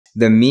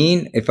The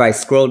mean, if I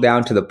scroll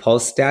down to the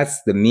pulse stats,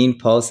 the mean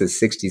pulse is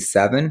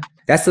 67.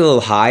 That's a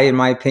little high in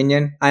my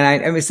opinion. And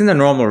I mean, it's in the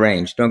normal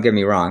range. Don't get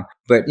me wrong.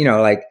 But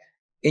like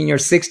in your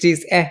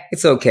 60s,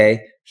 it's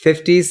okay.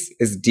 50s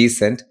is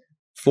decent.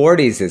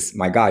 40s is,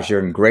 my gosh,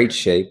 you're in great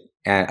shape.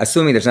 And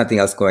assuming there's nothing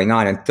else going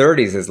on. And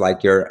 30s is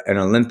like you're an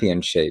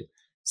Olympian shape.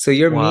 So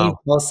your mean Wow.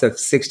 pulse of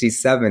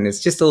 67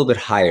 is just a little bit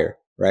higher,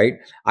 right?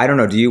 I don't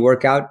know. Do you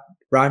work out,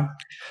 Ron?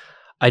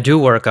 I do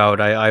work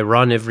out. I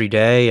run every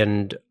day,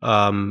 and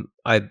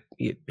I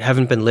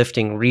haven't been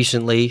lifting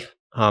recently,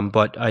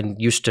 but I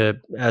used to,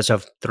 as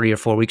of 3 or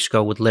 4 weeks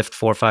ago, would lift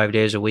 4 or 5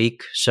 days a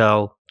week.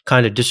 So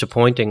kind of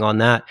disappointing on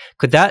that.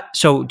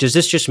 So does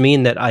this just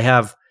mean that I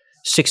have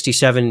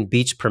 67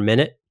 beats per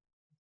minute?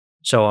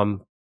 So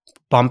I'm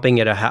bumping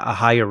at a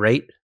higher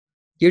rate?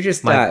 You're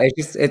just, My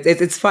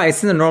it's fine.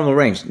 It's in the normal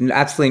range.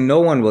 Absolutely no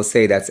one will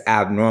say that's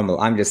abnormal.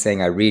 I'm just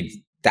saying I read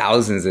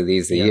thousands of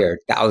these a Yeah. year,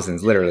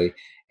 thousands, literally.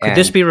 Could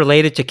this And be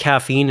related to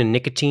caffeine and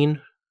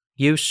nicotine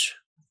use?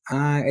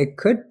 it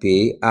could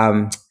be.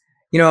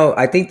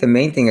 I think the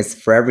main thing is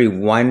for every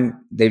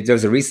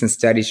there's a recent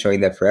study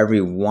showing that for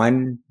every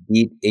 1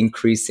 beat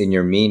increase in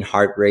your mean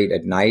heart rate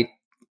at night,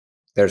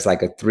 there's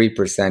like a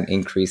 3%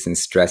 increase in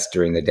stress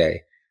during the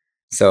day.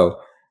 So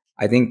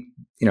I think,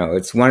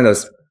 it's one of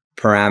those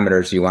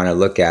parameters you want to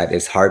look at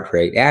is heart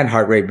rate and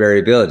heart rate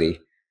variability.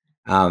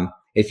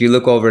 If you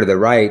look over to the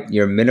right,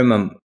 your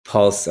minimum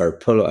pulse or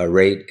pull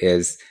rate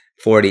is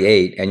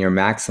 48 and your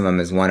maximum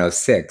is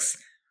 106.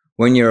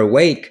 When you're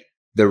awake,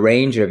 the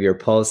range of your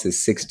pulse is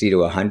 60 to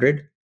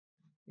 100,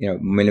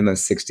 minimum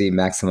 60,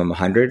 maximum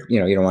 100. You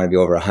don't want to be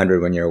over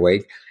 100 when you're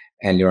awake,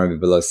 and you don't want to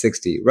be below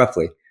 60,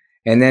 roughly.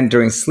 And then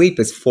during sleep,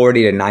 it's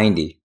 40 to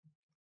 90.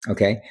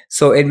 Okay.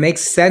 So it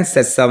makes sense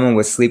that someone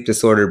with sleep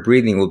disordered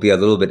breathing will be a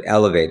little bit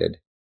elevated.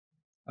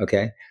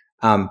 Okay.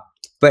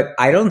 But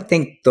I don't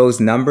think those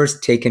numbers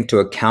take into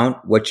account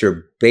what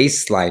your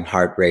baseline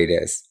heart rate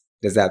is.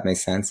 Does that make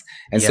sense?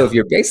 And so if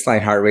your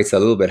baseline heart rate's a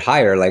little bit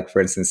higher, like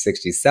for instance,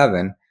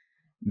 67,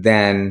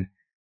 then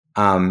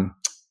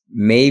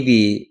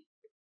maybe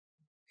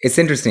it's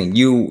interesting.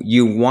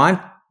 You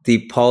want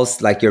the pulse,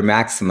 like your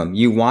maximum,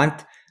 you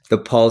want the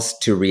pulse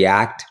to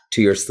react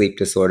to your sleep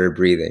disordered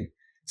breathing.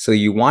 So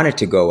you want it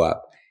to go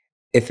up.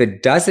 If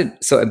it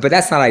doesn't, but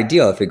that's not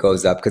ideal if it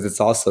goes up because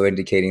it's also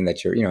indicating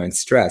that you're, in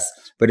stress.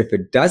 But if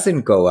it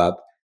doesn't go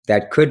up,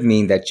 that could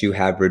mean that you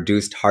have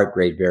reduced heart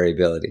rate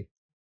variability.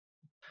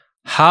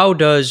 How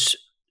does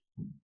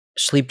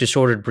sleep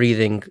disordered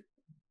breathing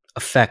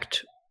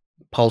affect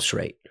pulse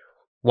rate?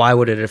 Why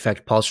would it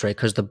affect pulse rate?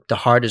 Because the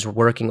heart is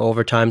working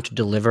overtime to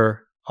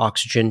deliver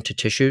oxygen to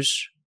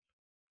tissues?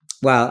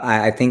 Well,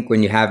 I think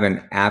when you have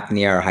an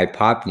apnea or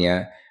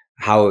hypopnea,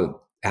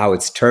 how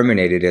it's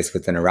terminated is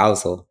with an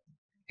arousal,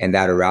 and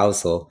that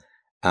arousal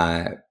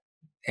and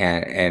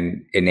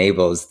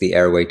enables the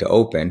airway to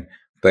open.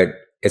 But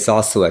it's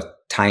also a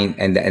tiny,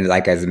 and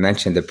like as I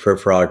mentioned, the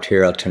peripheral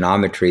arterial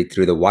tonometry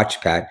through the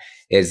watch pad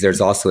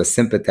there's also a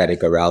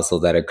sympathetic arousal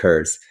that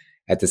occurs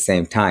at the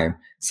same time.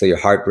 So your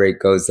heart rate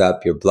goes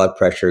up, your blood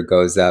pressure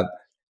goes up,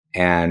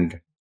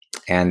 and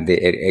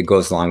it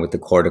goes along with the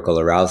cortical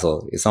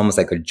arousal. It's almost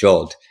like a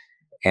jolt.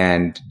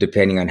 And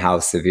depending on how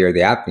severe the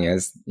apnea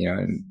is,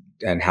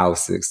 and how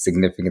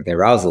significant the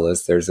arousal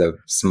is, there's a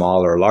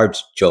small or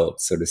large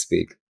jolt, so to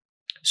speak.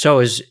 So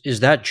is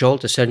that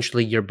jolt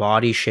essentially your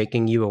body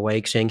shaking you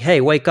awake, saying, "Hey,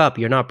 wake up,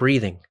 you're not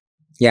breathing"?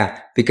 Yeah,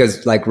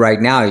 because like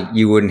right now,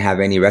 you wouldn't have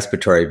any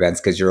respiratory events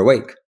because you're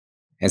awake.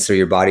 And so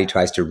your body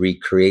tries to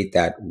recreate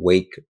that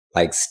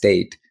wake-like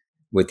state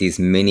with these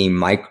mini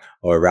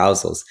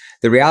micro-arousals.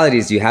 The reality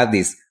is you have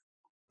these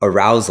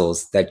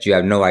arousals that you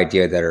have no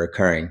idea that are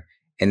occurring.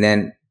 And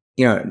then,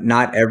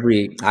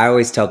 I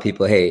always tell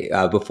people, hey,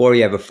 before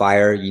you have a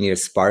fire, you need a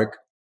spark,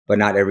 but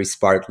not every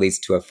spark leads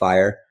to a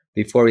fire.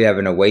 Before you have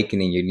an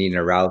awakening, you need an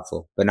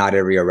arousal, but not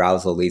every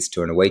arousal leads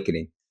to an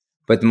awakening.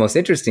 But the most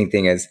interesting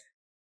thing is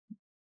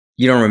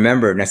you don't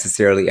remember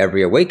necessarily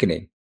every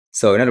awakening.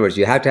 So in other words,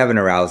 you have to have an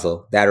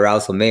arousal. That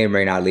arousal may or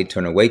may not lead to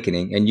an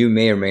awakening, and you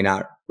may or may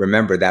not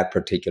remember that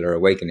particular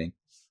awakening.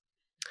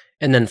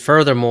 And then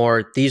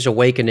furthermore, these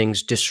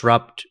awakenings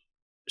disrupt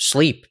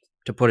sleep,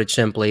 to put it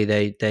simply.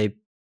 They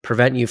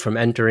prevent you from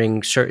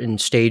entering certain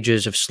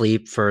stages of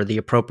sleep for the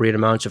appropriate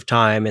amounts of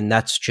time, and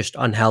that's just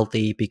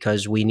unhealthy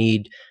because we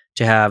need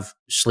to have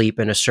sleep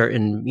in a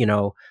certain,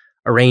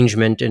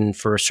 arrangement and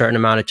for a certain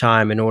amount of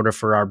time in order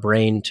for our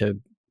brain to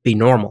be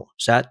normal.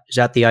 Is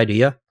that the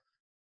idea?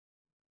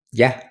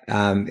 Yeah,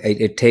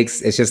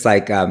 it's just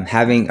like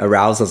having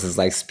arousals is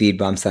like speed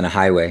bumps on a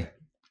highway.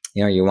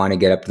 You want to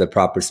get up to the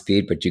proper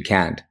speed, but you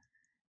can't.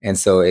 And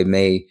so it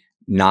may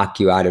knock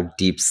you out of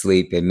deep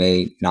sleep. It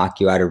may knock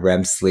you out of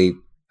REM sleep,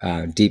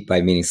 deep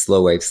by meaning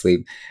slow wave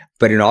sleep,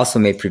 but it also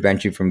may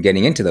prevent you from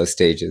getting into those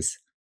stages.